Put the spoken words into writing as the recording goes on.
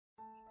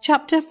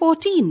Chapter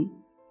 14.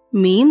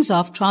 Means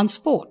of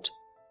Transport.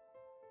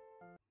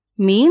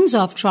 Means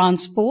of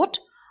transport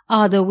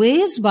are the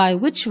ways by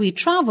which we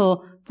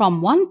travel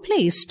from one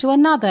place to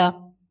another.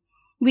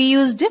 We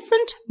use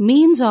different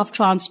means of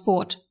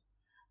transport.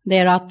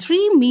 There are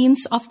three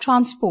means of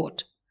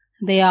transport.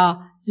 They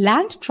are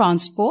land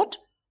transport,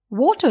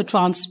 water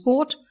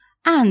transport,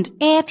 and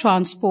air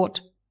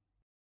transport.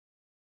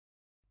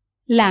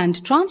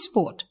 Land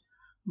transport.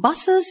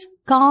 Buses,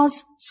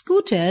 cars,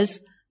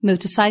 scooters,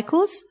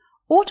 motorcycles,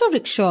 auto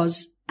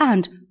rickshaws,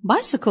 and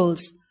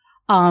bicycles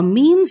are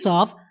means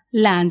of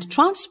land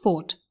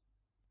transport.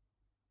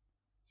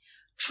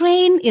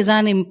 Train is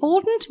an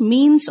important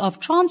means of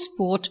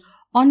transport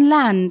on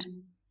land.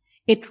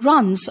 It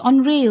runs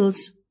on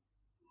rails.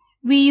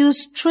 We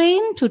use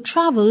train to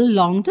travel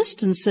long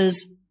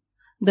distances.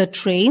 The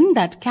train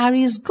that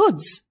carries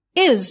goods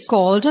is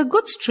called a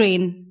goods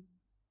train.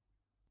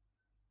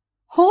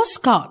 Horse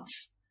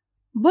carts,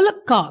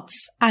 bullock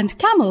carts, and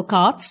camel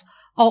carts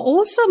are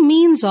also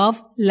means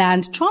of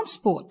land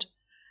transport.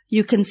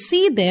 You can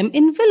see them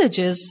in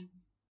villages.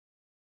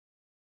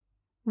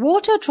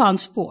 Water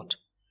transport.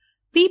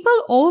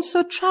 People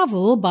also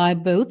travel by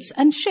boats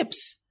and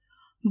ships.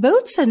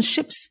 Boats and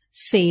ships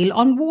sail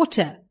on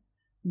water.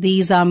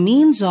 These are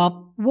means of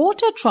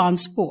water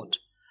transport.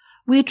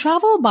 We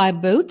travel by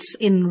boats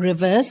in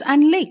rivers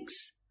and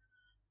lakes.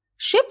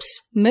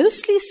 Ships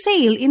mostly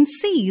sail in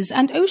seas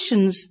and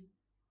oceans.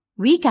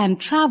 We can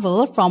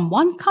travel from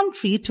one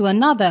country to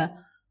another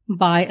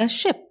by a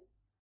ship.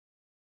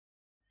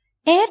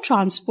 Air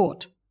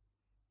transport.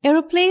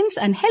 Aeroplanes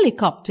and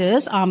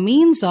helicopters are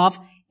means of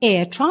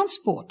air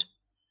transport.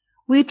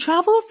 We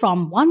travel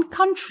from one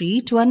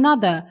country to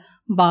another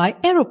by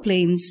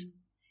aeroplanes.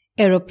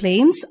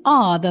 Aeroplanes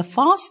are the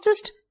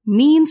fastest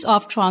means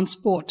of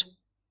transport.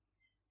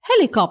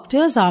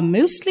 Helicopters are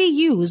mostly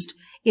used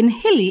in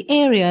hilly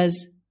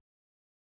areas.